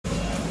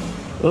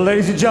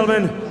Ladies and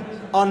gentlemen,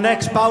 our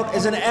next bout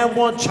is an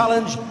M-1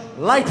 challenge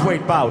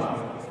lightweight bout.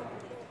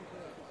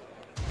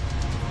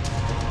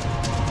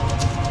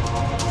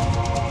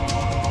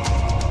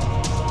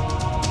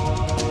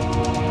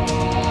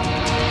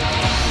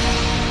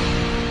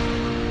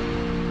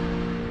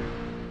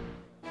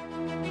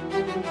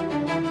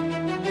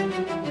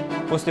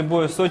 После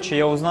боя в Сочи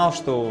я узнал,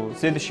 что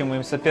следующим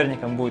моим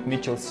соперником будет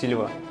Мичел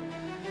Сильва.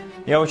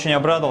 Я очень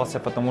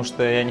обрадовался, потому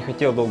что я не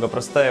хотел долго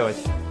простаивать.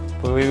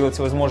 Появилась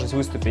возможность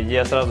выступить, и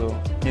я сразу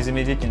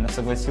незамедлительно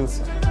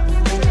согласился.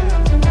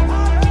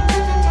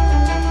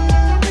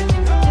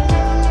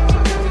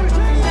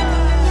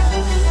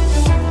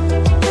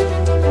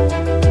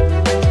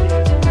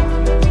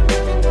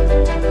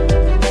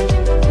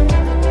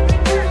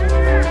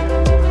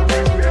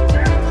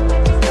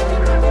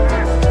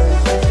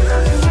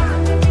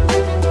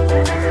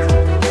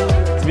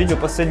 Видел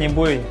последний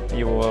бой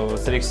его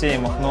с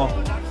Алексеем Махно.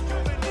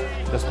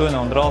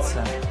 Достойно он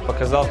дрался,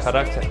 показал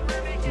характер.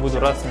 Буду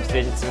рад с ним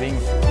встретиться в ринге.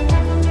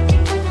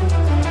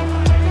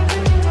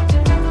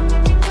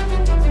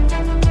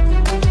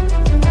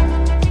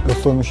 Eu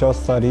sou Michel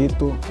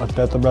Silva,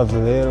 atleta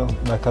brasileiro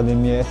da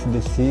academia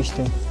SD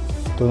System.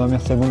 Estou na minha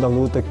segunda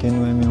luta aqui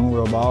no M1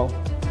 Global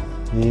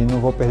e não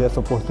vou perder essa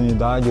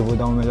oportunidade, eu vou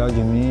dar o melhor de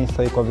mim e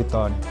sair com a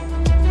vitória.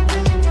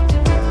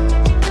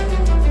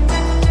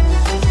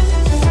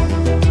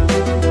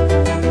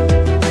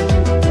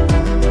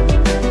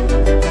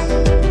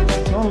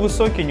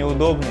 Высокий,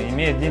 неудобный,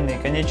 имеет длинные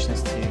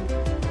конечности,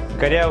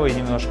 корявый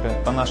немножко,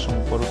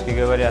 по-нашему, по-русски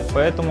говорят.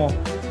 Поэтому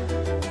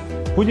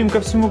будем ко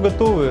всему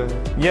готовы.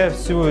 Я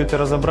все это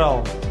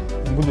разобрал,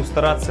 буду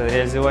стараться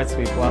реализовать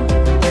свои планы.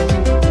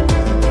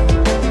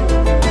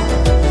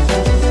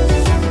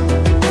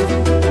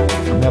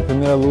 Minha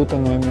primeira luta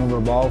no M1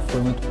 Global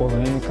foi muito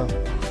polêmica.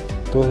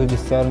 Todos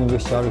disseram no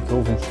vestiário que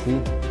eu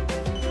venci,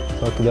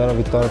 só que deram a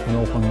vitória para o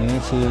meu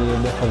oponente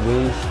e dessa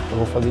vez eu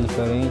vou fazer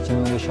diferente e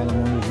não deixar na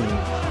mão dos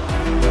juízes.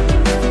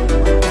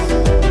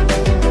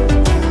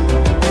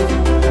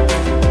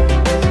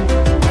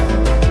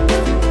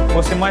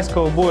 После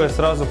майского боя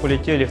сразу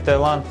полетели в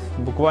Таиланд,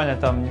 буквально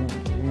там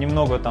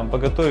немного там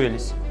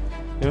поготовились.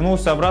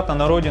 Вернулся обратно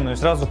на родину и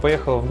сразу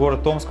поехал в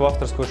город Томск в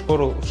авторскую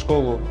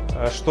школу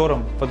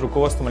 «Шторм». Под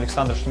руководством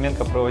Александра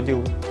Шлеменко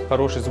проводил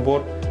хороший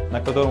сбор, на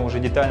котором уже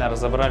детально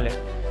разобрали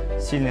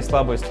сильные и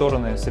слабые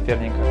стороны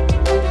соперника.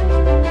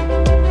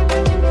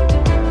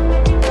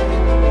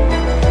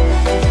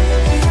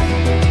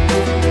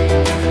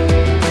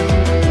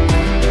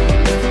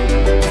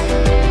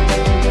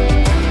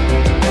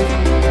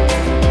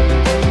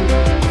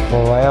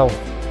 Pavel,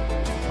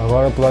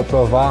 agora tu vai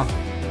provar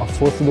a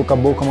força do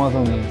caboclo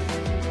amazonense.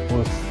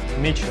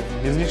 Мичел,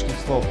 без лишних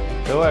слов,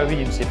 давай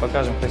увидимся и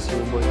покажем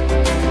красивый бой.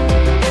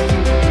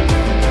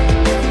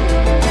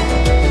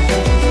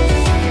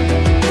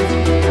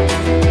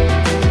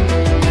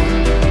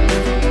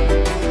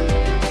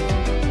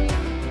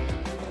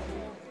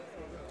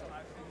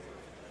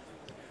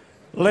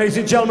 Ladies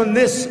and gentlemen,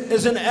 this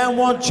is an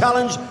M1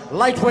 challenge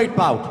lightweight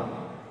bout.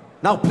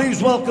 Now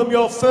please welcome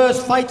your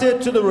first fighter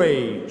to the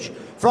range.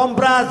 From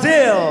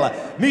Brazil,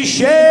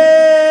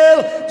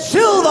 Michel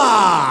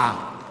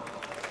Silva.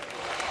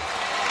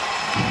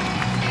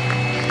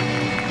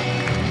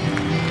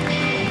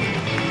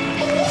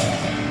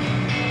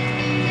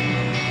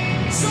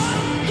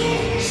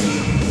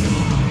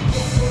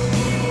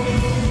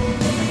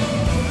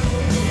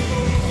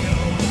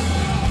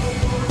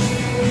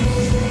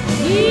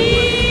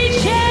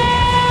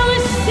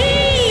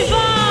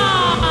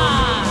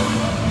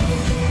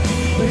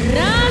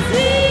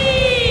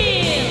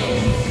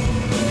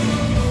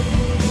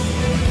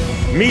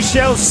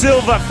 Michel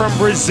Silva from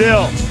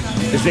Brazil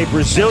is a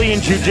Brazilian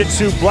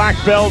Jiu-Jitsu black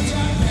belt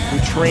who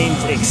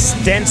trains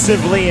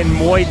extensively in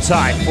Muay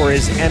Thai for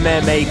his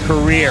MMA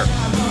career.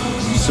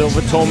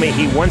 Silva told me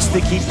he wants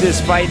to keep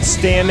this fight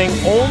standing,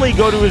 only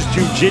go to his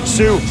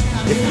Jiu-Jitsu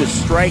if the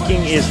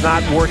striking is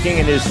not working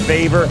in his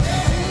favor.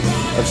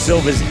 Of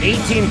Silva's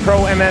 18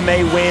 pro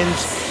MMA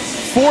wins,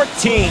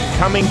 14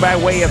 coming by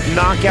way of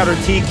knockout or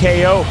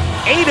TKO,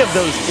 8 of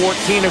those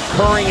 14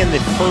 occurring in the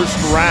first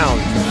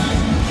round.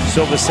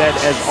 Silva said,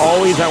 as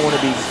always, I want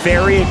to be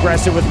very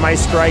aggressive with my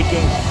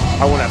striking.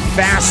 I want a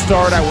fast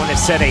start. I want to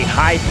set a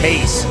high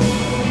pace.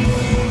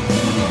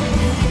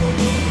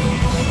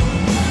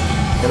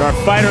 In our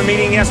fighter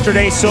meeting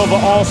yesterday, Silva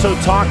also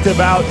talked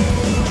about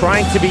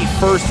trying to be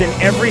first in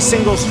every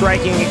single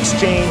striking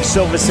exchange.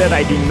 Silva said,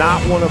 I do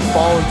not want to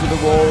fall into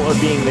the role of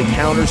being the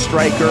counter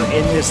striker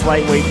in this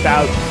lightweight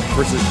bout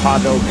versus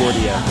Pavel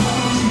Gordeev.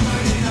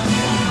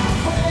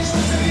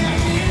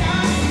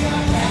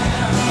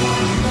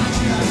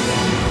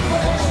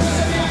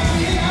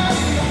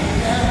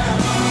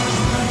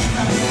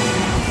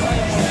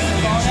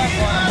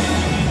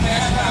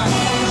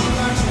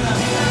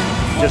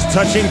 Just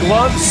touching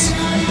gloves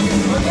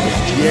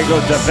is Diego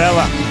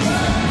Davila,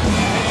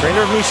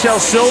 trainer of Michel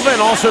Silva, and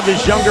also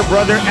his younger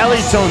brother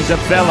Eliton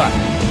Davila,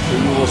 who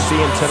you will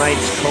see in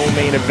tonight's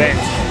co-main event.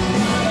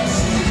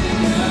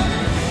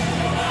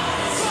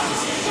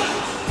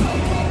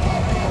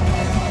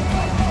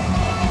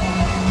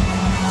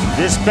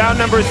 This bout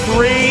number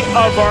 3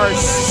 of our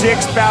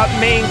 6-bout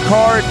main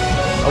card.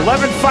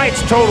 11 fights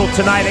total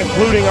tonight,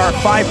 including our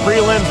 5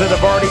 prelims that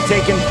have already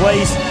taken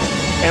place.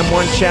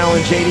 M1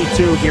 Challenge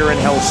 82 here in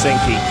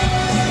Helsinki.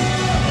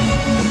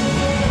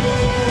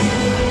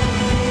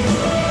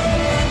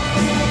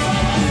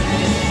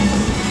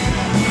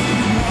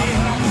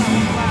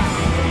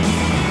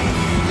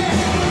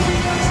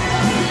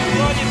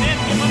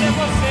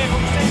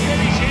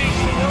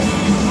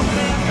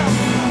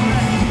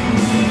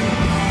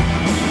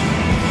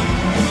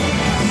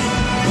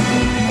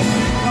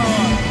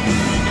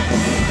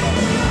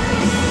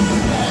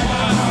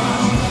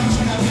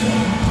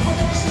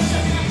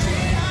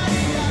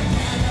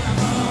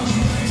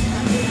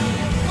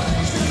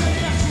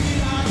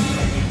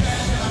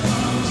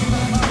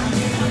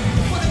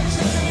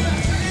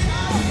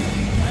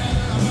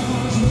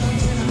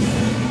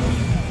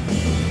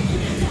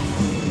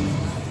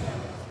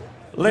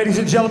 Ladies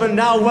and gentlemen,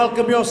 now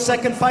welcome your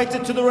second fighter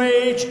to the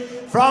rage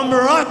from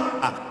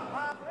Russia.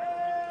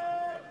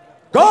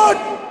 Good!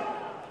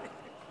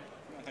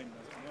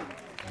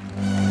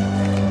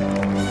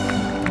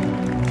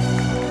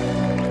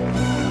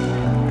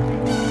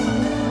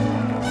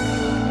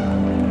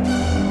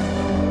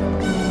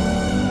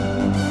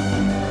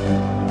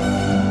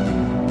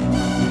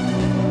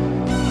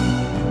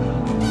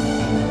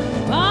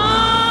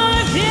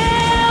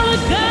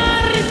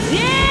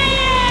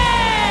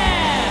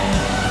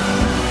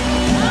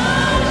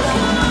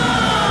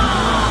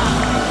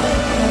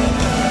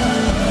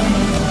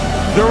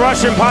 Pavel Gordeev! The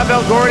Russian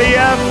Pavel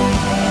Gordeev,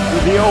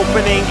 with the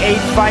opening 8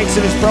 fights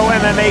in his pro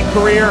MMA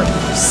career,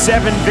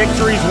 7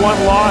 victories,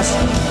 1 loss.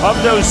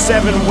 Of those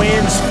 7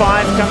 wins,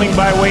 5 coming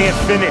by way of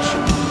finish.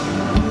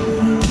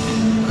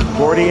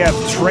 Gordeev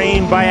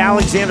trained by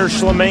Alexander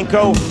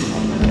Shlemenko,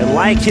 and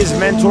like his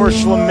mentor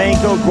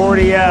Shlemenko,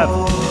 Gordeev,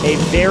 a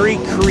very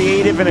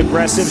creative and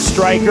aggressive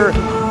striker.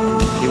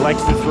 He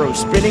likes to throw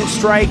spinning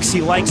strikes.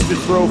 He likes to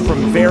throw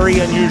from very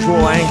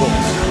unusual angles.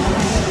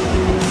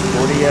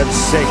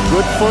 Gordeev's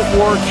good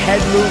footwork,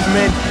 head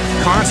movement,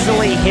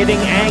 constantly hitting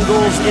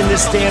angles in the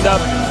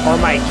stand-up are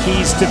my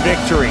keys to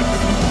victory.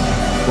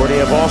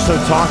 Gordeev also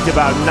talked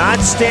about not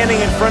standing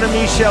in front of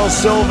Michel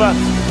Silva.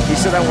 He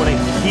said, I want to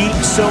keep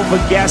Silva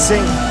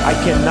guessing. I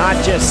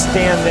cannot just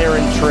stand there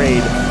and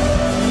trade.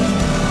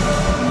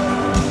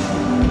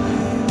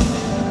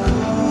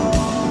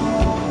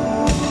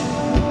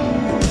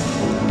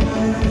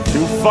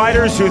 Two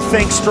fighters who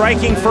think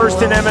striking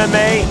first in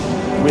MMA,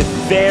 with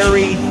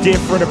very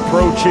different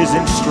approaches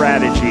and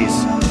strategies.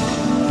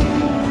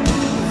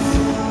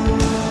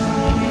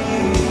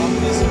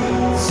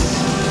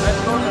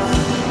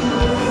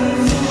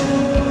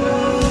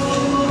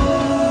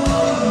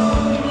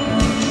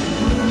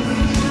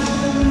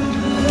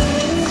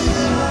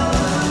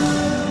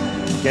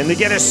 And to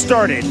get us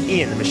started,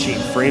 Ian the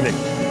Machine Freeman.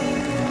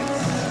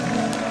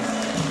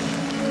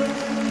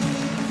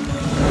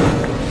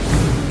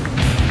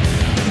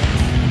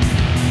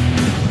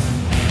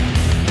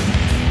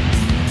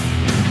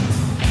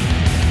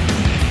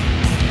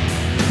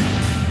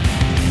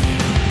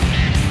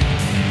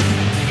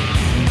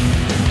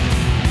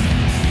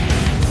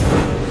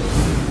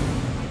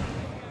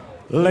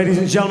 Ladies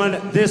and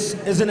gentlemen, this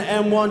is an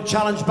M1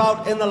 challenge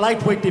bout in the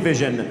lightweight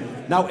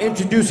division. Now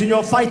introducing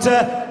your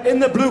fighter in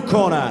the blue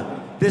corner.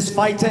 This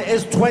fighter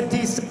is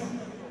 20.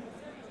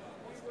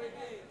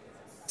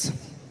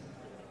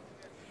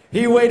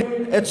 He weighed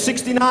at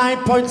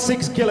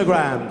 69.6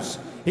 kilograms.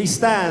 He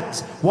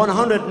stands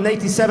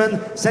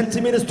 187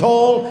 centimeters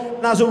tall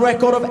and has a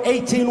record of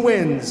 18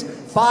 wins,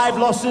 5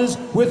 losses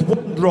with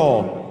 1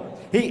 draw.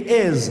 He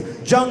is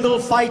Jungle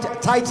Fight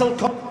title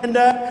contender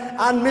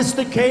and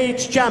Mr.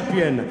 Cage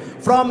champion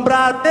from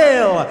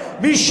Brazil,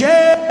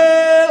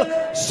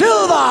 Michel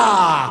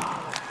Silva.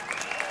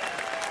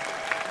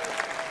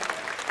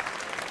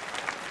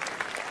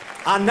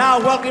 And now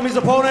welcome his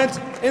opponent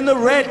in the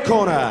red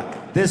corner.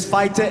 This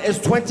fighter is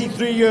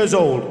 23 years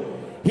old.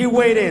 He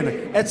weighed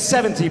in at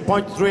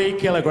 70.3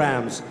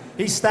 kilograms.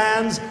 He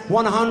stands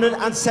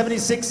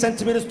 176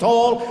 centimeters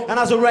tall and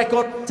has a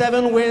record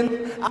 7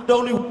 wins and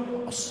only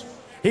 1 loss.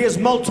 He is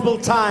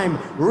multiple-time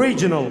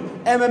regional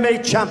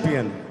MMA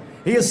champion.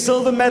 He is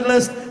silver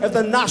medalist of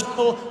the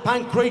National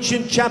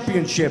Pancration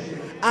Championship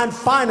and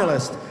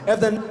finalist of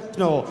the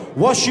National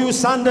Washu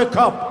Sander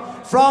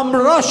Cup from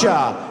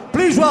Russia.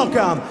 Please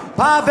welcome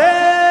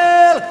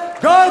Pavel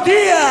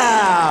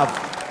Gordeev.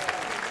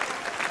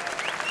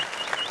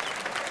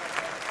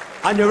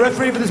 And your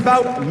referee for this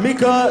bout,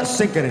 Michel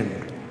Silva.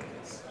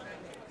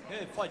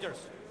 Hey, fighters.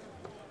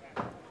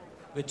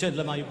 With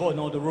gentlemen, you both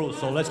know the rules,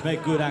 so let's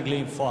make good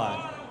angling fight.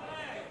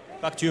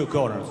 Back to you,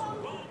 corners.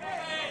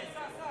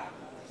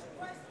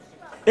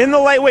 In the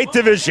lightweight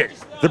division,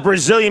 the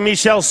Brazilian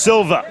Michel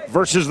Silva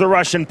versus the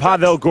Russian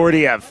Pavel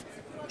Gordeev.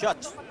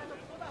 Judge,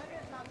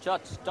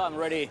 time,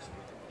 ready.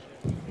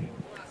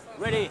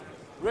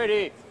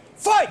 Ready,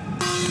 fight!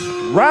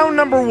 Round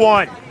number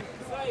 1.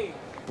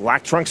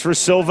 Black trunks for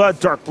Silva,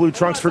 dark blue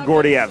trunks for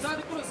Gordeev.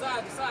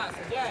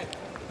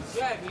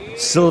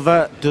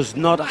 Silva does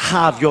not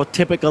have your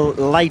typical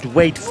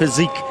lightweight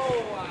physique.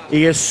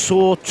 He is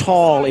so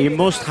tall. He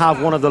must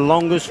have one of the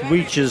longest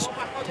reaches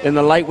in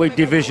the lightweight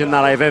division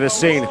that I've ever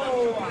seen.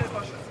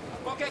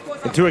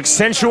 And to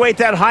accentuate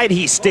that height,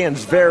 he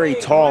stands very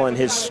tall in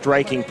his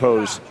striking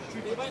pose.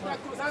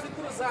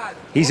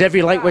 He's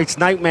every lightweight's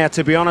nightmare,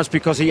 to be honest,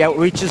 because he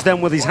outreaches them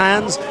with his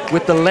hands,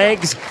 with the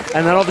legs,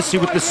 and then obviously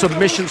with the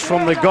submissions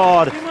from the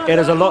guard. It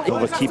is a lot.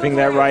 Keeping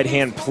that right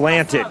hand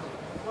planted.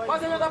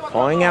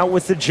 Pulling out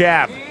with the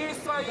jab.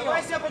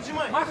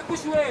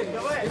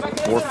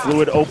 More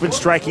fluid, open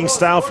striking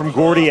style from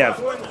Gordeev.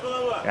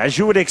 As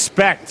you would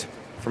expect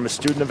from a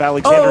student of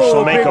Alexander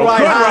Shlemenko.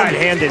 Good right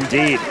hand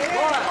indeed.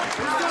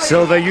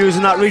 Silva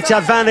using that reach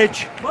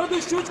advantage.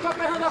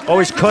 Oh,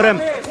 he's cut him.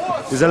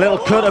 There's a little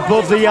cut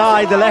above the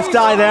eye, the left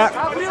eye there.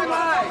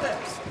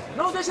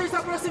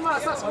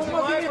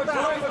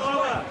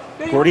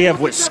 Gordeev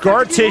with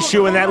scar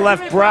tissue in that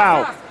left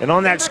brow. And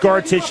on that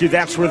scar tissue,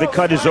 that's where the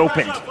cut is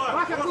opened.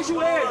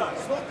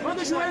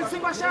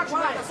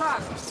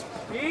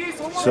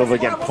 Silva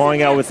again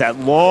pulling out with that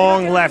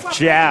long left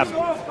jab.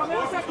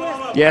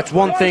 Yeah, it's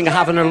one thing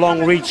having a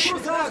long reach.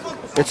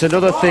 It's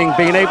another thing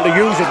being able to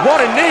use it.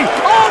 What a knee!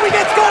 Oh, he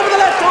gets going with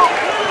the left hook!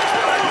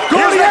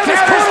 Gordeev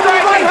is caught with the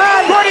right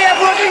hand! Gordeev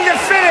looking to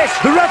finish!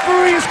 The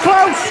referee is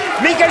close!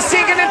 Mika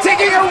Sinkinen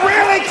taking a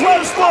really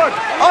close look!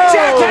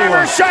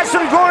 Jackhammer shots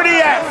from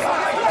Gordeev!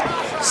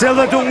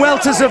 Silva done well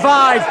to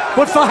survive,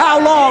 but for how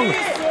long?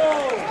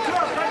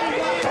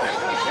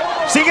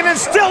 Sinkinen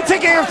still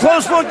taking a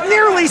close look,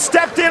 nearly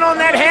stepped in on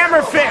that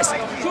hammer fist.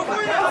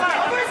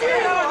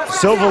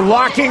 Silva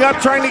locking up,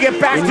 trying to get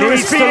back to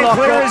his feet and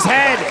clear his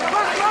head.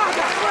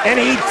 And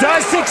he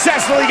does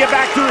successfully get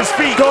back to his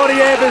feet.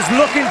 Gordeev is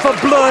looking for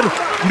blood.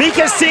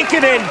 Mika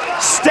Sinkinen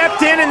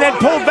stepped in and then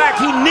pulled back.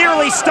 He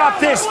nearly stopped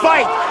this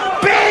fight.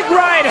 Big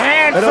right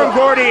hand from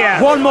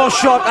Gordeev. One more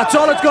shot, that's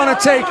all it's gonna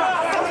take.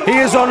 He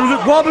is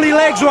on wobbly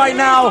legs right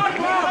now.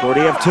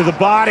 Gordeev to the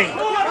body.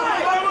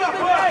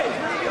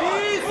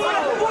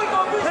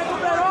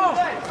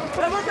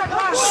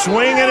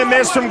 Swing and a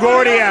miss from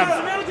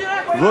Gordeev.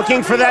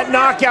 Looking for that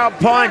knockout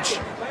punch.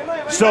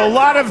 So a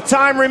lot of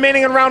time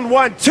remaining in round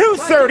one.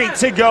 2:30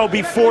 to go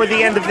before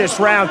the end of this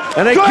round.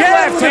 And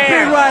again with a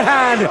big right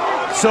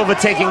hand. Silva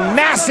taking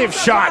massive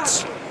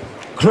shots.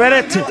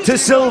 Credit to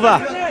Silva.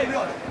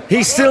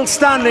 He's still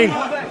standing.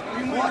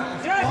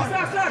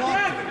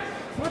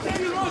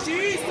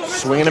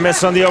 Swing and a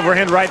miss on the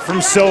overhand right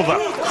from Silva.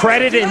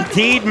 Credit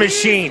indeed,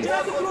 machine.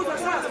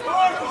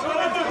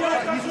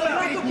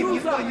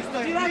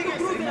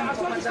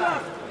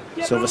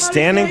 Silva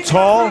standing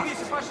tall,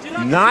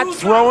 not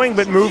throwing,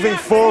 but moving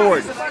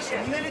forward.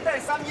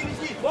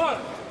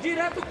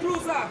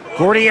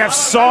 Gordeev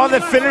saw the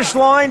finish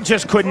line,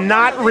 just could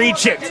not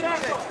reach it.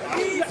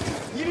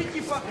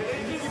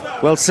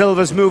 Well,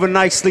 Silva's moving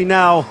nicely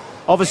now.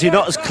 Obviously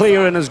not as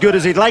clear and as good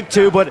as he'd like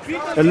to, but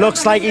it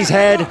looks like his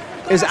head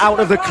is out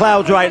of the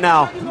clouds right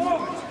now.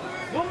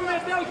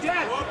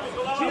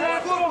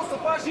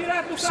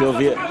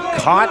 Silva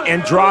caught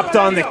and dropped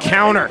on the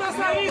counter.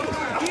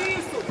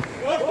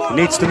 He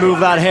needs to move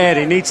that head.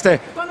 He needs to,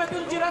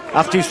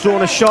 after he's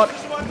thrown a shot,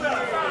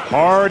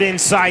 hard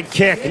inside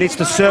kick. He needs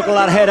to circle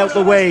that head out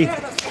the way.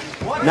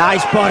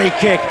 Nice body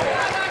kick.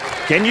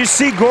 Can you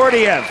see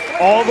Gordeev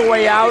all the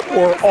way out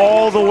or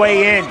all the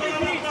way in?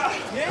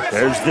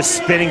 There's the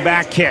spinning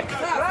back kick.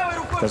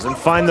 Doesn't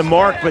find the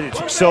mark, but it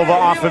took Silva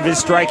off of his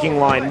striking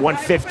line.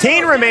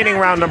 1:15 remaining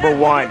round number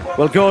one.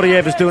 Well,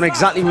 Gordeev is doing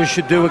exactly what he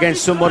should do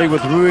against somebody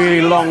with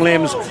really long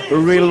limbs, a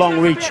really long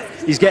reach.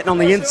 He's getting on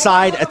the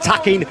inside,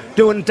 attacking,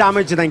 doing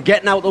damage, and then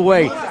getting out the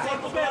way.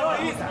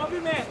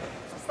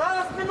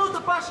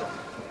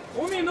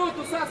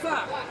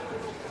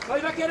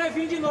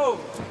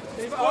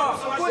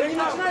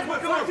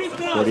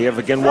 Gordeev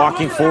again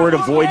walking forward,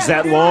 avoids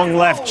that long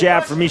left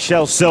jab from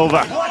Michel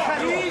Silva.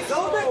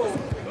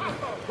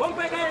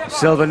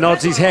 Silva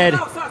nods his head.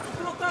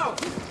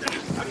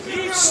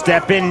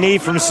 Step in knee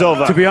from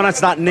Silva. To be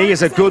honest, that knee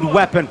is a good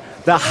weapon.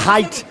 The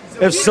height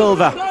of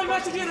Silva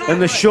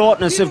and the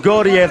shortness of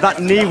Gordeev, that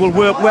knee will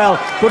work well.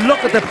 But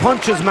look at the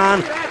punches,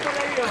 man.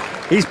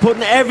 He's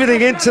putting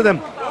everything into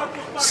them.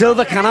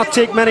 Silva cannot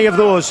take many of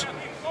those.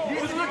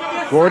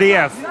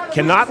 Gordeev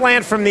cannot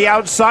land from the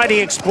outside. He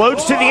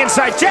explodes to the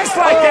inside, just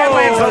like that,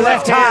 lands the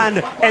left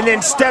hand, and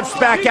then steps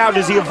back out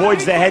as he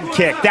avoids the head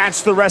kick.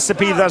 That's the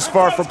recipe thus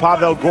far for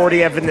Pavel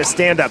Gordeev in the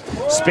stand-up.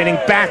 Spinning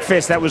back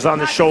fist that was on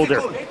the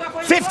shoulder.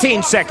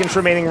 15 seconds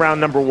remaining round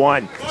number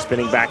one.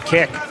 Spinning back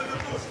kick.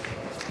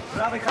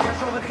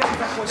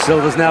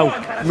 Silva's now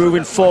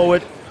moving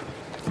forward.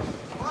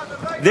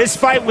 This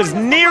fight was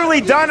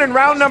nearly done in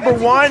round number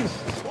one.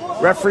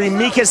 Referee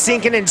Mika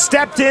Sinkinen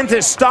stepped in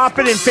to stop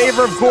it in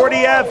favor of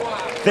Gordeev,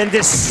 then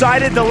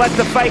decided to let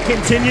the fight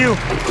continue.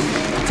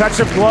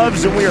 Touch of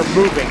gloves, and we are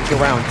moving to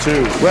round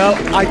two. Well,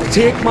 I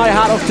take my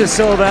hat off to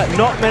Silva.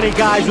 Not many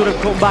guys would have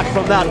come back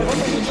from that.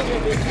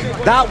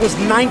 That was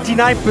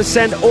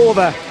 99%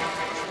 over,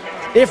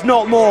 if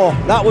not more.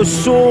 That was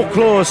so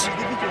close.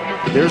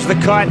 There's the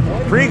cut.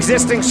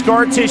 Pre-existing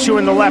scar tissue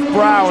in the left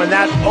brow, and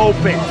that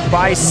opened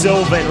by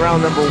Silva in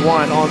round number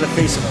 1 on the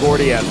face of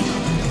Gordeev.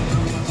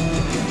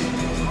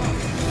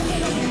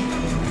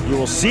 You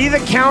will see the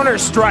counter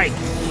strike.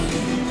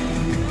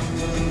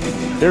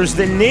 There's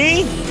the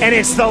knee, and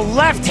it's the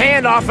left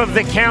hand off of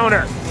the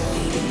counter.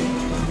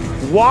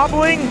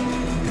 Wobbling,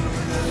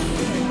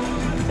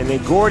 and then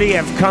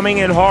Gordeev coming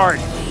in hard.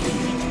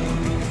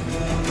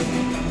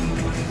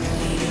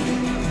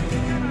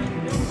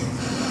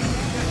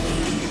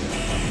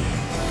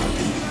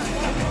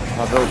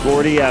 Pavel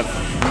Gordeev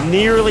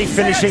nearly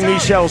finishing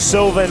Michel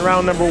Silva in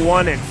round number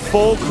 1, and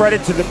full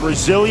credit to the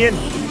Brazilian.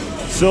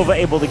 Silva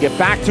able to get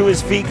back to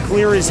his feet,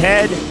 clear his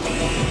head,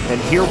 and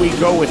here we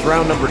go with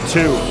round number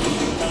 2.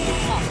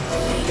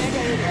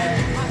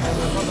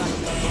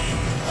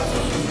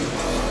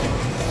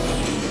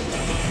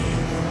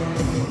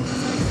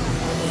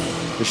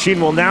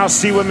 Machine will now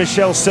see what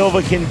Michel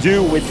Silva can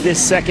do with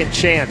this second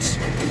chance.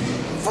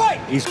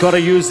 He's got to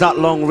use that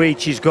long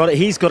reach. He's got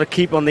to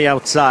keep on the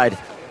outside.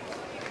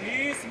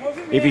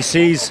 If he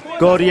sees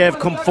Gordeev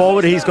come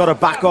forward, he's got to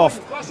back off.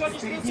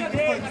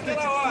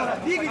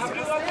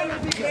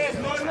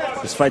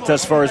 This fight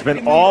thus far has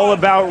been all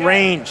about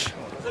range.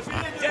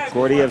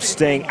 Gordeev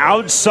staying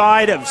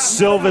outside of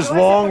Silva's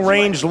long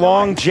range,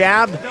 long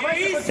jab,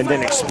 and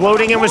then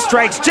exploding in with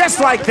strikes just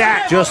like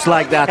that. Just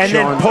like that, and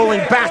Sean. then pulling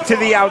back to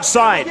the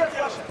outside.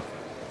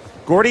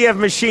 Gordeev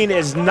machine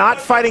is not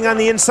fighting on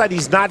the inside.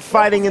 He's not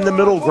fighting in the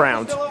middle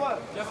ground.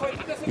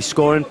 He's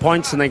scoring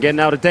points and then getting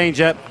out of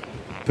danger.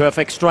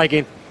 Perfect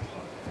striking.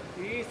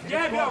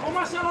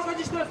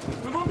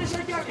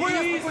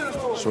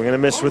 So we're going to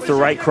miss with the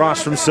right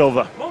cross from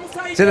Silva.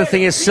 See, the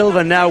thing is,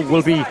 Silva now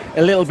will be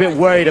a little bit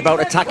worried about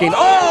attacking.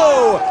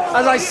 Oh!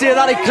 As I say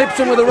that, he clips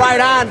him with the right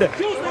hand.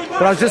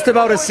 But I was just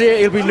about to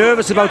say he'll be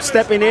nervous about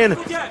stepping in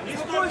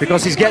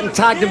because he's getting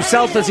tagged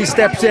himself as he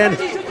steps in.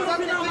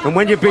 And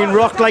when you've been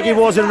rocked like he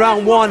was in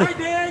round 1,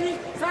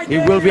 he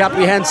will be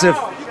apprehensive.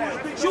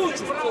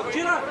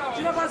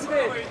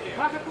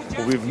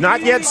 Well, we've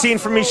not yet seen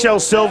from Michel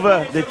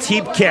Silva the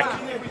teep kick.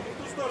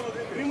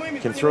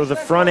 Can throw the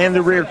front and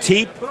the rear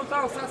teep.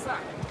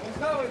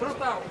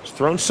 He's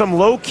thrown some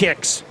low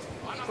kicks,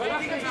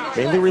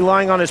 mainly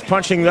relying on his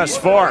punching thus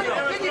far.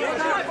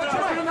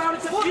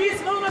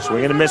 So we're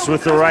going to miss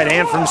with the right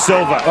hand from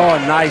Silva. Oh,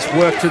 nice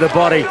work to the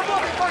body.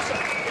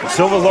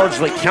 Silva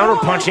largely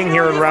counter-punching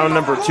here in round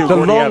number 2. The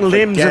Gordeev long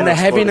limbs again and the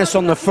exploded. heaviness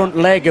on the front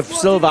leg of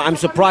Silva. I'm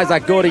surprised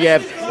that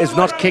Gordeev is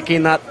not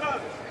kicking that.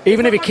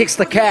 Even if he kicks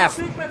the calf,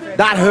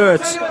 that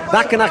hurts.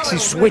 That can actually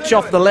switch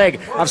off the leg.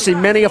 I've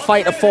seen many a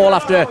fighter fall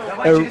after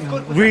a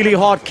really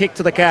hard kick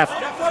to the calf.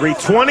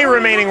 3:20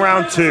 remaining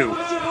round 2.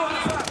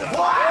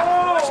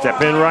 Step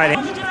in right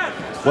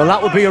hand. Well,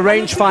 that would be a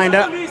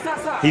rangefinder.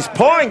 He's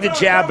pawing the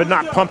jab, but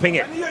not pumping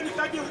it.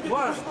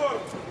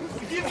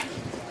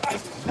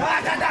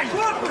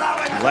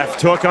 Left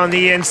hook on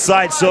the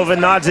inside. Silva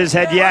nods his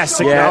head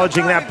yes,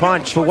 acknowledging that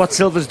punch. But what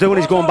Silva's doing,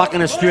 he's going back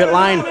in a straight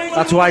line.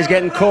 That's why he's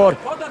getting caught.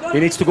 He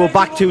needs to go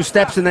back 2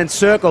 steps and then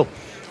circle.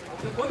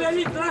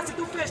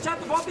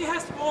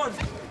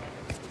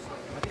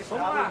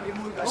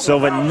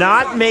 Silva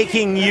not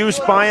making use,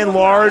 by and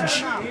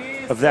large,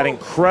 of that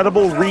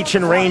incredible reach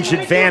and range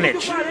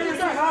advantage.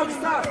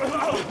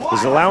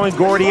 Is allowing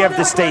Gordeev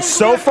to stay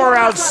so far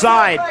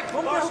outside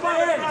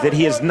that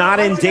he is not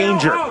in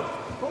danger.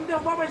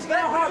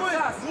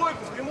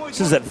 This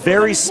is a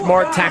very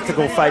smart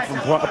tactical fight from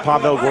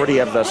Pavel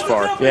Gordeev thus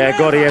far. Yeah,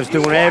 Gordeev's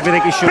doing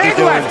everything he should Big be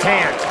doing. left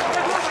hand.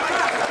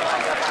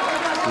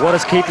 What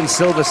is keeping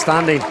Silva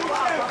standing?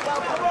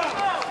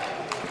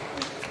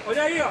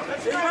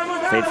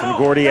 Fade from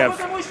Gordeev.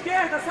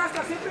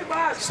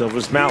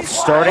 Silva's mouth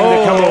starting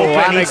to come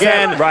open. And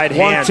again, right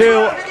hand.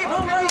 1-2.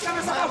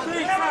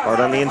 Hard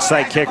on the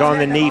inside kick on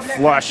the knee,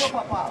 flush.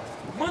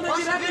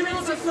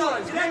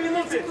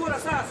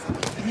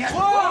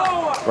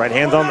 Right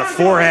hand on the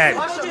forehead.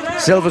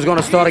 Silva's going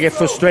to start to get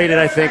frustrated,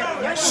 I think.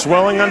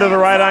 Swelling under the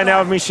right eye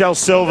now of Michel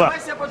Silva.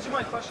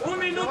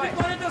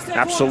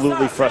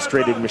 Absolutely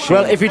frustrated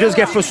Michel. Well, if he does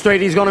get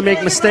frustrated, he's going to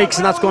make mistakes,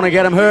 and that's going to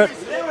get him hurt.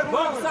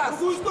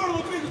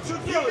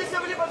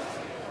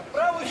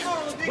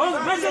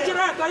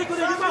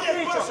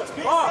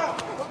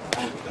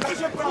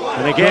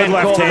 And again,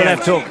 left hand.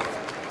 Left hook.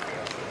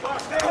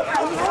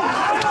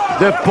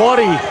 The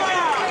body.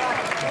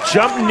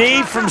 Jump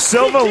knee from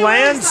Silva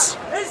lands.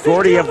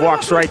 Gordeev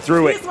walks right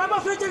through it.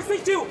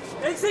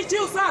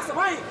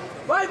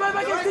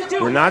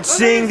 We're not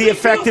seeing the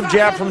effective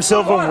jab from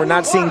Silva. We're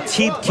not seeing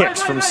teep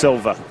kicks from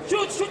Silva.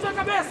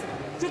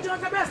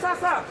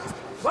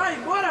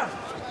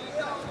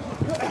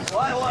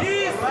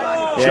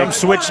 Jump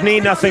switch knee,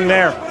 nothing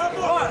there.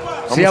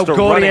 See how Almost a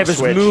running Gordeev is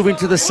switch. moving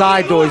to the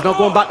side, though. He's not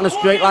going back in a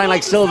straight line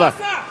like Silva.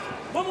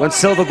 When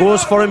Silva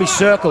goes for him, he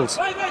circles.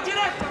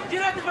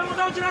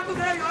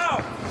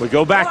 We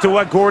go back to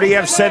what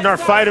Gordeev said in our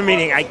fighter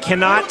meeting. I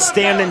cannot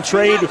stand and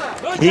trade.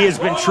 He has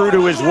been true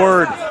to his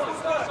word.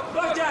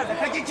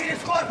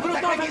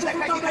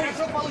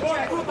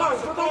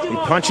 He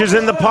punches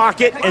in the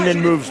pocket and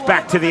then moves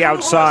back to the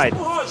outside.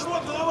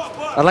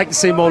 I'd like to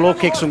see more low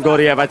kicks from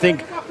Gordeev. I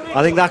think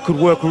that could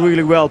work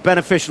really well,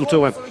 beneficial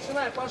to him.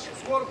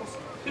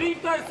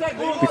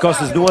 Because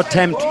there's no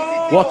attempt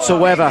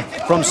whatsoever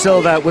from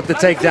Silva with the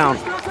takedown.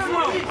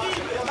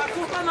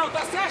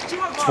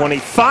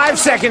 25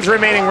 seconds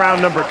remaining,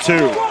 round number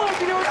 2.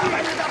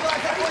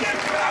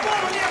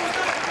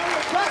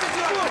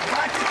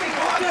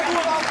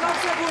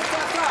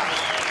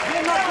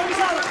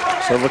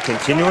 Silva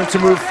continuing to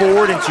move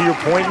forward, and to your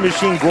point,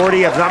 Machine,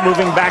 Gordeev not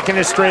moving back in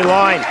a straight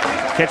line.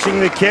 Catching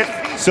the kick,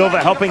 Silva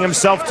helping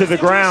himself to the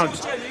ground.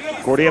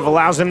 Gordeev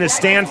allows him to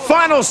stand.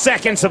 Final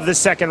seconds of the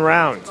second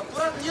round.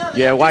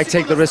 Yeah, why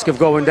take the risk of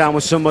going down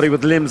with somebody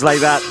with limbs like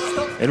that?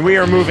 And we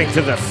are moving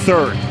to the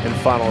third and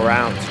final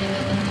round.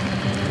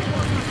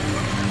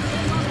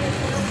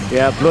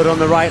 Yeah, blood on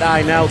the right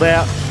eye now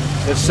there.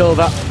 There's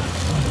Silva.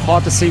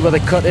 Hard to see where the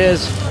cut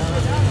is.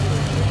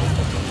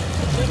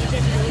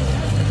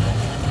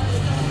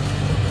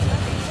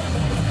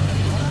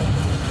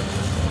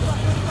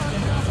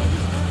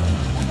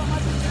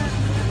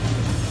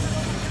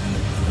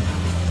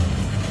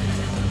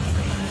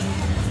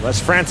 Less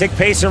frantic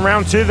pace in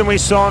round 2 than we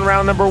saw in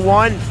round number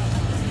 1.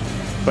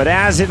 But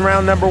as in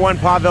round number 1,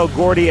 Pavel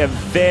Gordeev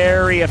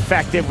very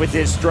effective with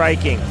his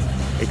striking.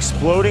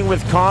 Exploding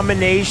with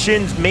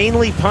combinations,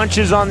 mainly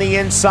punches on the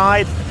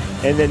inside,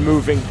 and then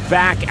moving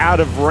back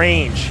out of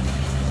range.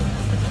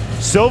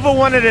 Silva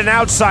wanted an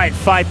outside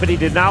fight, but he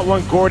did not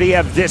want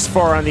Gordeev this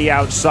far on the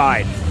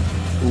outside.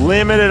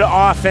 Limited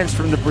offense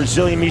from the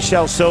Brazilian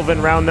Michel Silva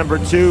in round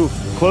number 2.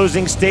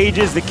 Closing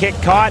stages, the kick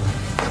caught.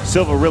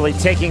 Silva really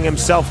taking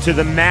himself to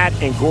the mat,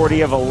 and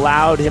Gordeev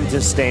allowed him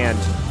to stand.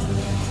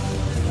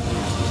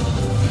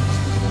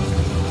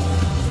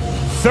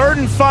 Third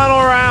and final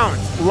round,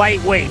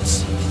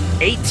 lightweights.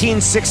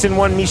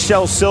 18-6-1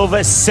 Michel Silva,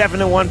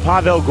 7-1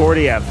 Pavel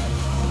Gordeev.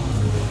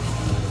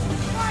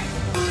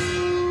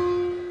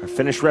 Our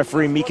Finnish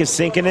referee Mika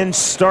Sinkinen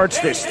starts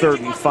this third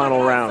and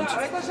final round.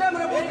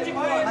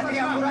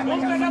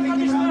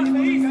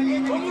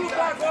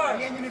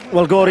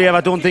 Well, Gordeev,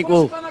 I don't think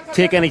will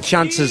take any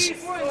chances.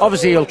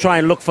 Obviously, he'll try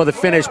and look for the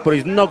finish, but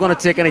he's not going to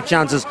take any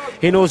chances.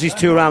 He knows he's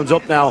 2 rounds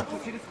up now.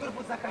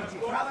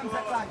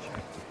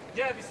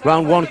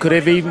 Round 1 could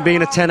have even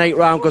been a 10-8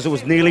 round because it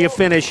was nearly a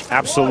finish.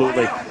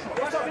 Absolutely.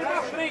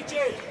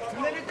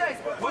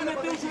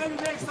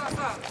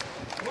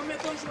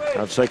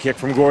 Outside kick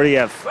from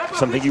Gordeev,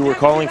 something you were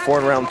calling for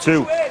in round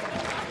 2.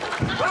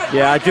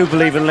 Yeah, I do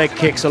believe in leg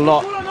kicks a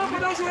lot.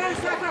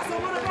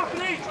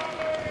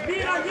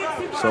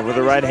 Silva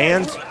the right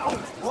hand.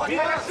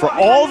 For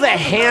all the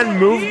hand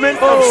movement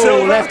of Oh,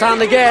 Silva, left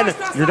hand again.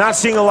 you're not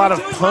seeing a lot of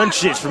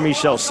punches from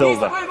Michel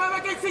Silva.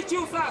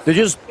 There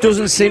just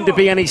doesn't seem to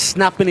be any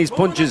snap in his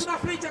punches.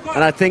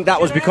 And I think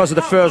that was because of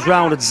the first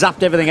round. It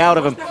zapped everything out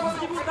of him.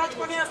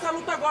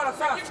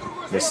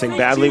 Missing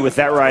badly with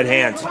that right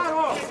hand.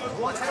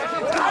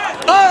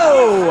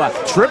 Oh!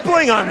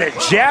 Tripling on the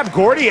jab,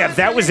 Gordeev.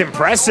 That was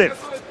impressive.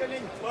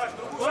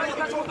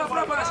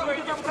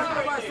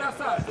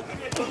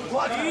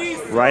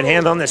 Right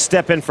hand on the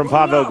step in from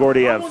Pavel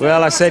Gordeev.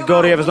 Well, I said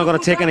Gordeev is not going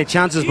to take any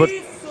chances, but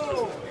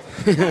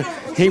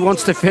he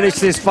wants to finish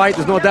this fight.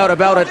 There's no doubt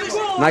about it.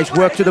 Nice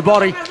work to the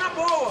body.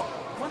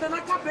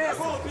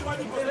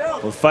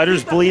 With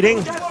fighters bleeding,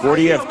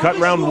 Gordeev cut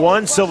round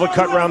 1, Silva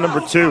cut round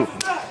number 2.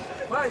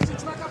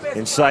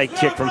 Inside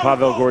kick from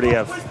Pavel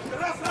Gordeev.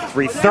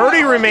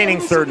 3:30 remaining,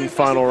 third and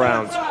final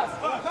round.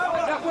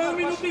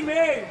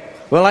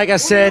 Well, like I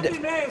said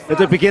at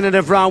the beginning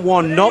of round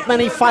 1, not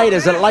many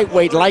fighters at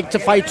lightweight like to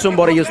fight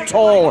somebody as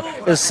tall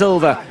as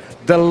Silva.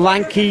 The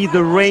lanky,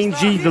 the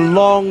rangy, the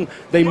long,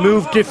 they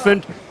move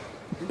different.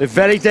 They're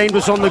very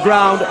dangerous on the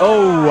ground.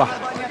 Oh!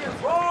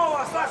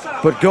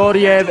 But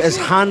Gordeev is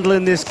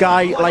handling this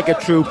guy like a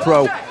true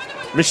pro.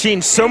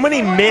 Machine, so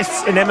many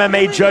myths in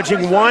MMA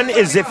judging. One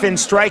is if in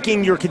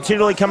striking you're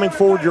continually coming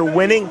forward, you're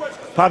winning.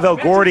 Pavel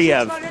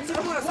Gordeev,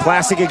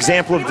 classic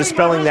example of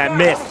dispelling that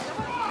myth.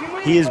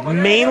 He is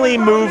mainly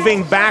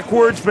moving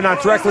backwards, but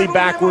not directly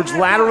backwards,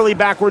 laterally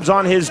backwards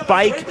on his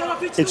bike.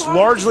 It's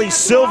largely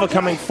Silva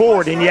coming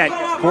forward, and yet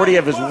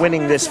Gordeev is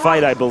winning this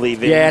fight, I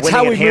believe. Yeah, it's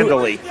how,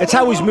 handily. It's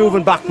how he's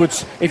moving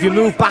backwards. If you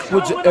move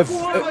backwards,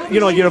 you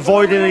know, you're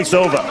avoiding any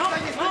Silva.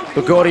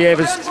 But Gordeev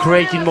is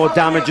creating more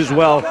damage as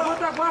well.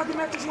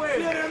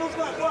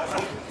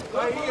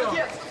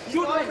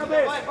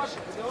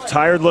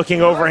 Tired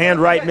looking overhand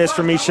right miss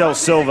from Michel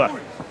Silva.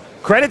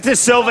 Credit to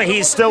Silva,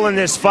 he's still in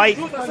this fight,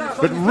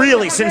 but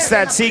really since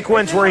that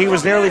sequence where he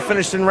was nearly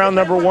finished in round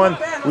number 1,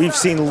 we've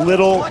seen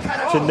little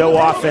to no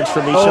offense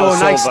from Michel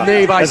Silva. Nice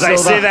knee by Silva. I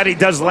Silva. say that, he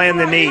does land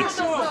the knee.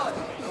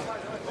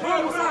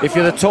 If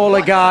you're the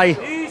taller guy,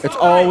 it's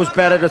always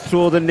better to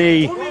throw the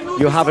knee.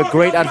 You have a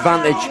great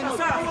advantage.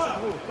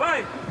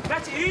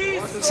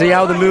 See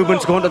how the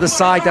movement's going to the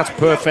side? That's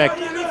perfect.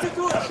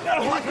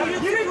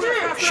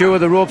 Sure,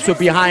 the ropes are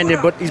behind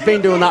him, but he's been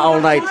doing that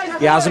all night.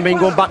 He hasn't been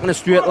going back in a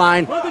straight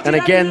line. And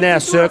again there,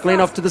 circling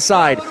off to the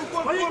side.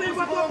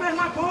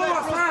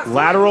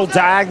 Lateral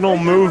diagonal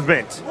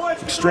movement.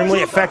 Extremely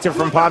effective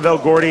from Pavel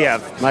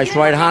Gordeev. Nice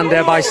right hand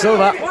there by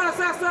Silva.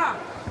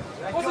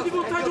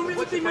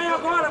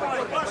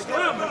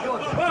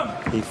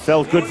 He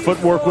felt good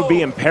footwork would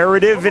be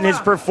imperative in his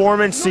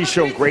performance. He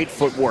showed great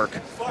footwork.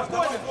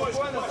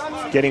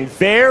 Getting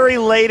very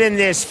late in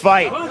this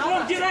fight.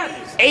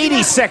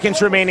 80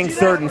 seconds remaining,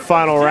 third and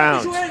final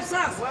round.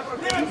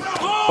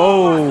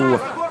 Oh,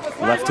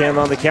 left hand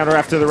on the counter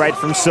after the right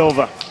from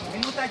Silva.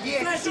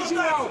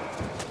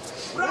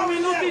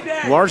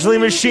 Largely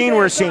machine,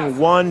 we're seeing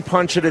one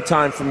punch at a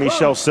time from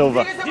Michel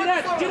Silva.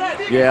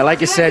 Yeah, like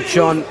you said,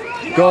 Sean,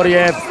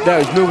 Gordeev,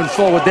 he's moving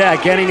forward there.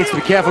 Again, he needs to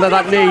be careful of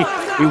that knee.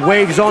 He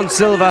waves on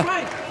Silva.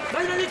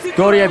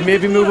 Gordeev may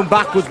be moving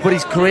backwards, but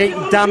he's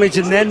creating damage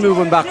and then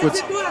moving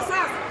backwards.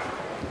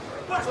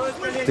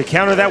 To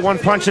counter that one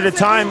punch at a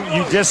time,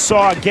 you just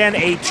saw again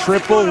a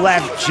triple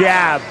left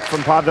jab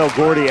from Pavel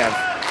Gordeev.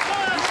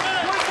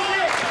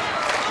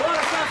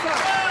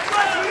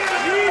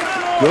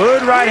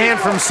 Good right hand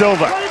from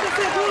Silva.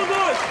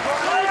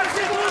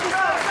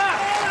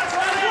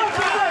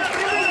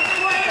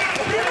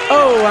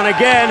 Oh, and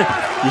again,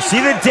 you see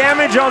the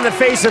damage on the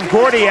face of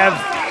Gordeev.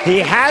 He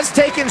has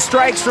taken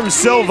strikes from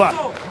Silva,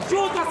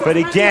 but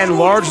again,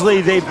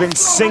 largely they've been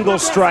single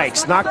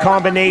strikes, not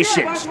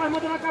combinations.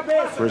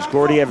 Whereas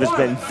Gordeev has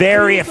been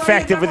very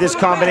effective with his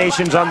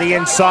combinations on the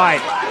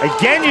inside.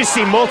 Again, you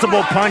see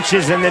multiple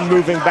punches and then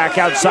moving back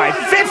outside.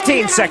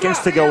 15 seconds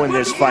to go in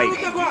this fight.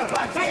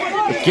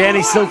 Again,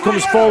 he still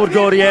comes forward,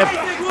 Gordeev.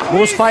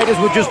 Most fighters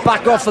would just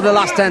back off for the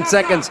last 10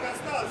 seconds.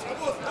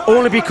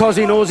 Only because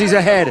he knows he's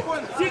ahead.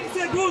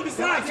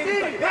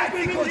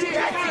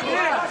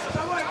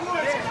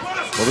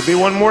 Will there be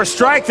one more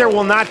strike? There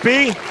will not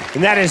be.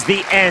 And that is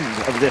the end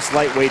of this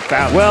lightweight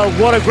bout. Well,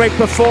 what a great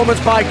performance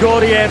by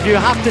Gordeev. You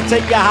have to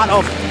take your hat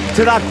off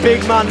to that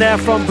big man there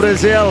from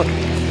Brazil.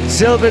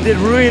 Silva did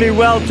really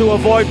well to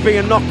avoid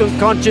being knocked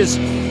unconscious.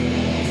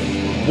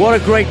 What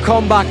a great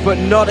comeback, but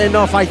not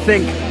enough, I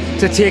think,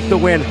 to take the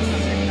win.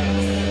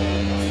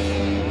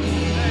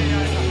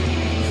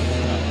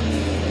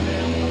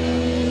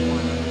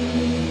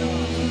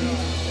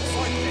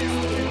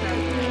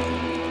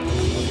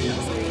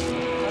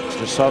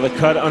 Just saw the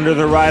cut under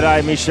the right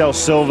eye, Michel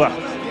Silva.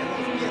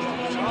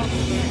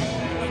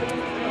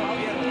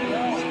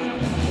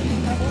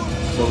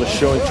 Silva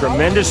showing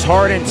tremendous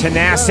heart and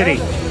tenacity.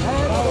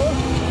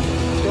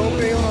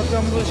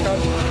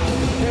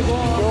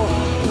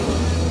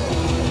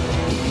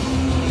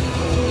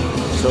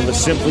 Silva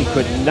simply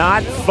could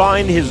not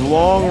find his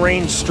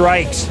long-range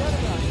strikes.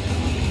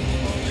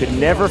 Could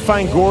never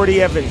find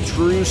Gordeev in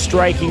true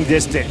striking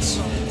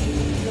distance.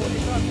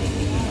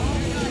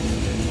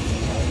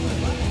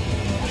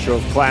 Show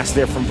of class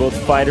there from both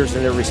fighters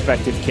in their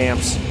respective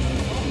camps.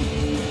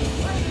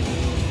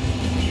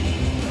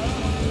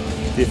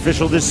 The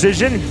official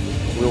decision,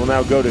 we will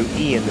now go to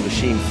Ian the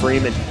Machine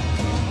Freeman.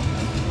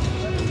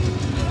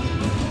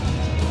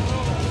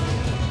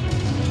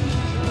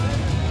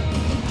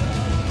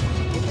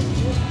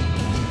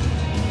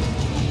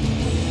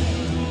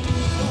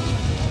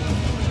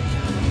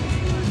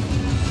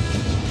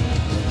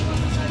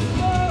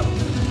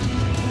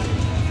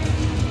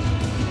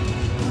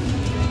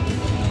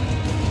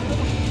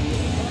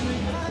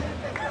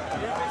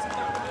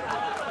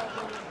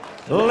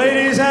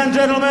 Ladies and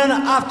gentlemen,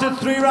 after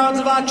 3 rounds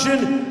of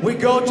action, we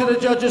go to the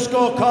judges'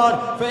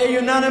 scorecard for a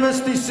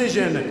unanimous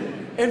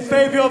decision. In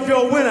favor of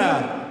your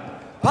winner,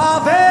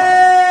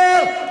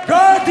 Pavel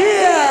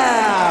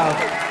Gordeev!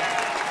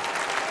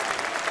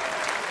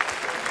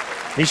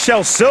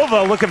 Michel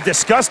Silva, look of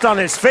disgust on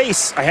his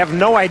face. I have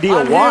no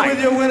idea why. Here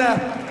with your winner,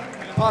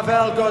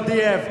 Pavel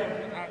Gordeev.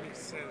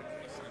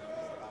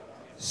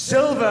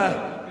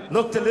 Silva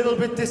looked a little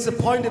bit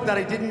disappointed that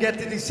he didn't get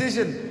the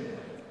decision.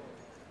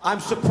 I'm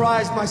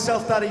surprised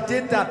myself that he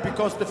did that,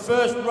 because the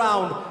first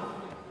round,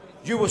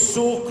 you were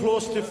so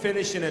close to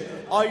finishing it.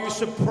 Are you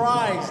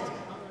surprised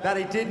that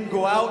he didn't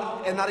go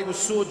out and that he was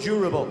so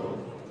durable?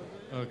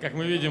 Как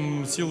мы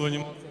видим, Силва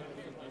не...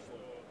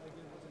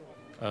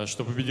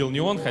 что победил не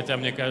он, хотя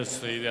мне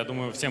кажется, и я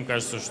думаю, всем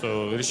кажется,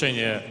 что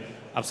решение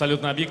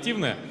абсолютно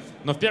объективное.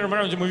 Но в первом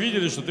раунде мы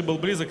видели, что ты был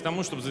близок к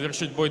тому, чтобы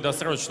завершить бой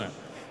досрочно.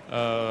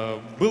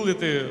 Был ли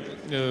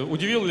ты,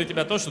 удивило ли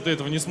тебя то, что ты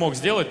этого не смог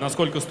сделать,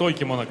 насколько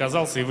стойким он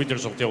оказался и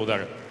выдержал те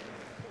удары?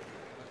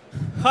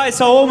 Hi,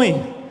 Saomi!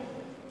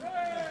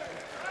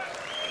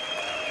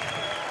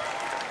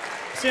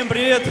 Всем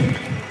привет!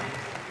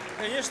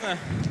 Конечно,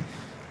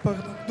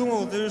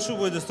 думал, завершу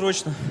бой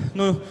досрочно.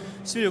 Но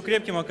Силва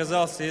крепким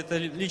оказался, и это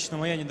лично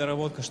моя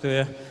недоработка, что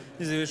я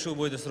не завершил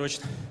бой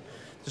досрочно.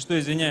 За что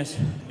извиняюсь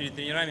перед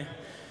тренерами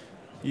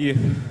и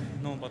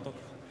новым потоком.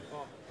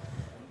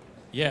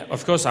 Yeah,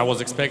 of course, I was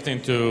expecting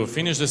to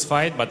finish this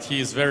fight, but he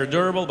is very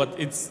durable, but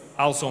it's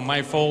also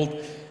my fault,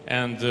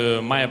 and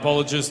my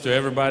apologies to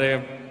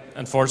everybody.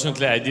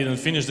 Unfortunately, I didn't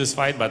finish this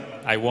fight, but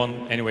I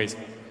won anyways.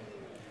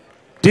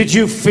 Did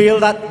you feel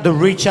that the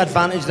reach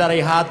advantage that he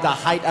had, the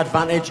height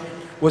advantage,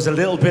 was a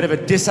little bit of a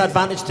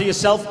disadvantage to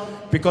yourself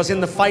Because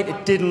in the fight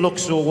it didn't look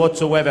so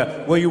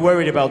whatsoever. Were you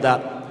worried about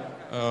that?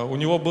 У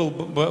него было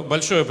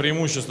большое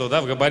преимущество,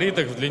 да, в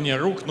габаритах, в длине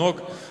рук,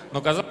 ног,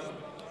 но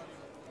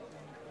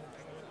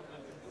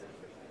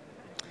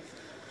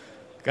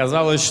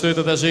казалось, что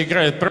это даже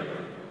играет.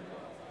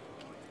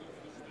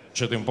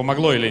 Что-то им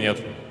помогло или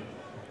нет?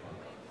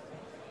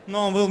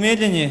 Но он был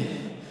медленнее,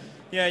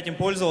 я этим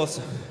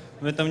пользовался.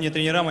 В этом мне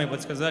тренера мои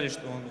подсказали,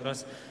 что он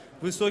раз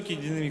высокий,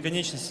 длинными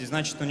конечности,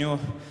 значит, у него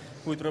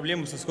будет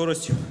проблемы со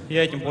скоростью.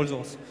 Я этим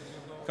пользовался,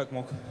 как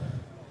мог.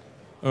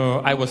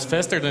 I was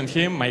faster than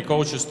him. My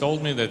coaches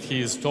told me that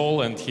he is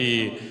tall and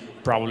he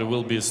probably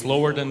will be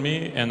slower than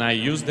me, and I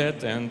used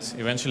that, and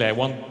eventually I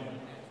won.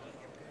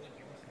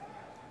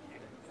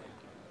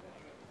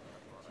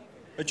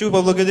 Хочу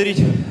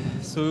поблагодарить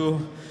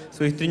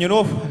своих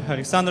тренеров,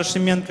 Александра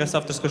Шеменко с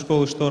авторской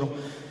школы «Шторм»,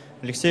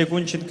 Алексея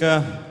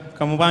Кунченко,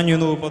 компанию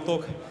 «Новый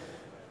поток».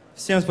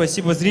 Всем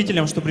спасибо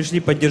зрителям, что пришли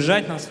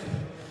поддержать нас.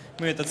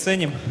 Мы это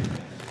ценим.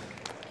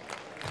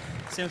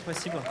 Всем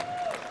спасибо.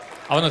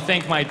 I want to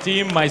thank my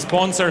team, my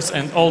sponsors,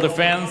 and all the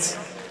fans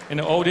in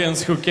the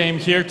audience who came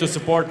here to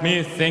support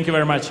me. Thank you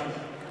very much.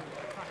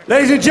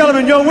 Ladies and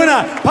gentlemen, your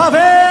winner,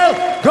 Pavel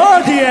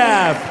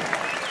Gordeev.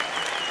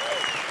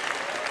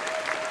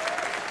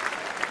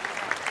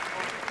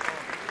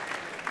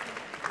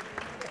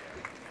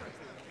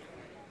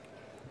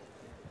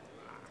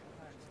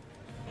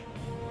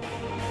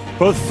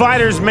 Both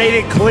fighters made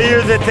it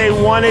clear that they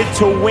wanted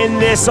to win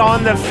this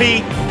on the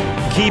feet,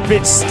 keep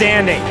it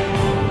standing.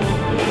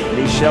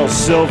 Michel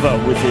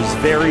Silva with his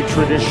very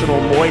traditional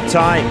Muay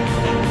Thai,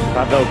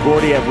 Pavel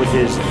Gordeev with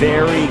his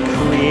very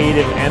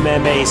creative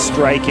MMA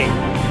striking.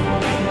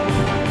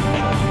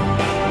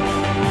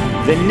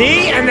 The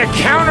knee and the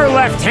counter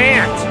left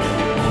hand,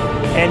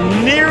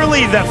 and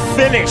nearly the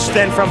finish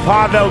then from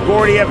Pavel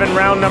Gordeev in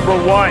round number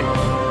 1.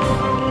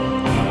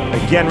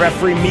 Again,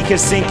 referee Mika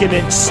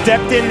Sinkinen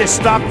stepped in to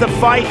stop the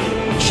fight,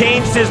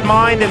 changed his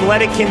mind and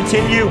let it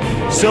continue.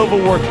 Silva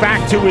worked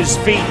back to his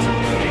feet.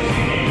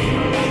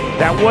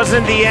 That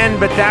wasn't the end,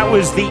 but that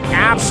was the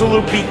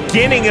absolute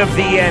beginning of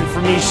the end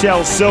for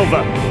Michel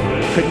Silva.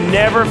 Could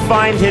never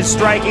find his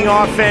striking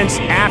offense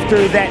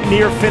after that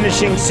near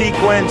finishing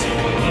sequence.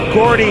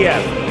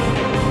 Gordeev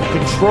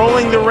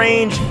controlling the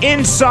range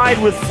inside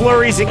with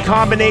flurries and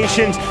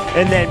combinations,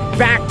 and then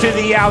back to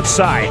the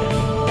outside.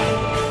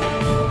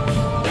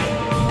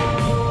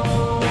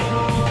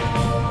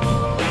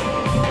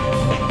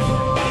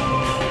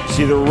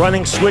 See the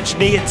running switch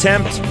knee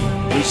attempt.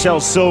 Michel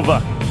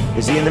Silva,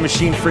 as Ian the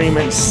Machine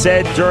Freeman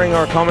said during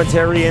our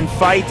commentary in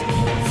fight,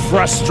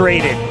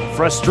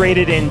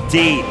 frustrated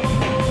indeed.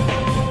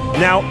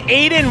 Now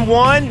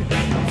 8-1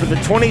 for the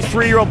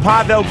 23-year-old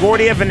Pavel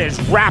Gordeev in his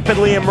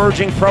rapidly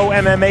emerging pro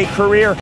MMA career.